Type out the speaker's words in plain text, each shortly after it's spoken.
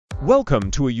Welcome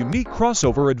to a unique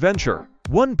crossover adventure.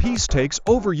 One Piece takes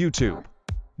over YouTube.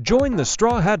 Join the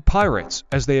Straw Hat Pirates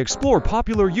as they explore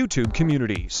popular YouTube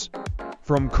communities.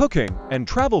 From cooking and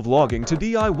travel vlogging to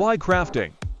DIY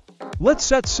crafting. Let's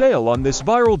set sail on this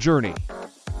viral journey.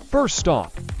 First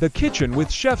stop, the kitchen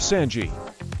with Chef Sanji.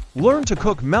 Learn to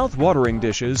cook mouth-watering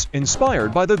dishes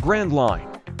inspired by the Grand Line.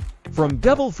 From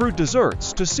devil fruit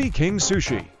desserts to Sea King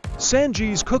sushi,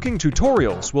 Sanji's cooking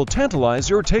tutorials will tantalize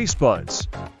your taste buds.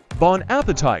 Bon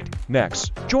appetit!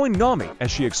 Next, join Nami as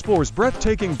she explores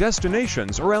breathtaking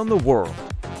destinations around the world.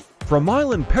 From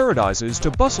island paradises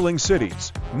to bustling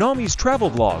cities, Nami's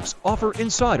travel vlogs offer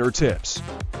insider tips,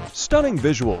 stunning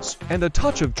visuals, and a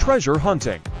touch of treasure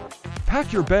hunting.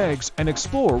 Pack your bags and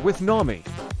explore with Nami.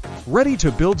 Ready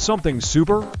to build something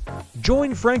super?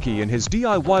 Join Franky in his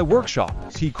DIY workshop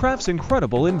as he crafts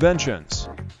incredible inventions.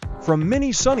 From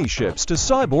mini sunny ships to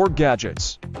cyborg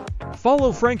gadgets.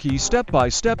 Follow Franky's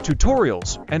step-by-step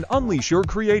tutorials and unleash your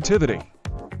creativity.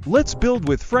 Let's build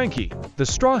with Franky. The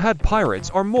Straw Hat Pirates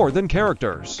are more than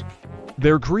characters.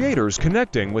 They're creators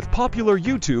connecting with popular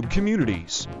YouTube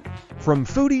communities. From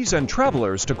foodies and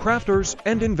travelers to crafters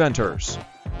and inventors.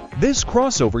 This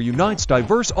crossover unites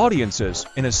diverse audiences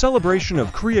in a celebration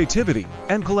of creativity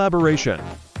and collaboration.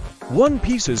 One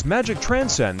Piece's magic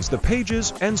transcends the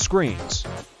pages and screens.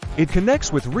 It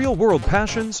connects with real-world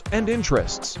passions and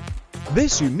interests.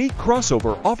 This unique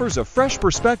crossover offers a fresh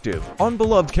perspective on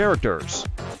beloved characters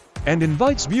and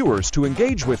invites viewers to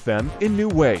engage with them in new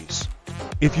ways.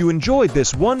 If you enjoyed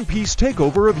this One Piece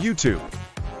takeover of YouTube,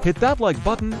 hit that like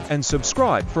button and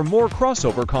subscribe for more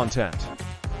crossover content.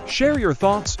 Share your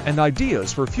thoughts and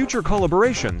ideas for future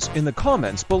collaborations in the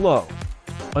comments below.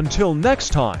 Until next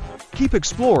time, keep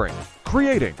exploring,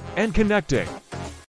 creating, and connecting.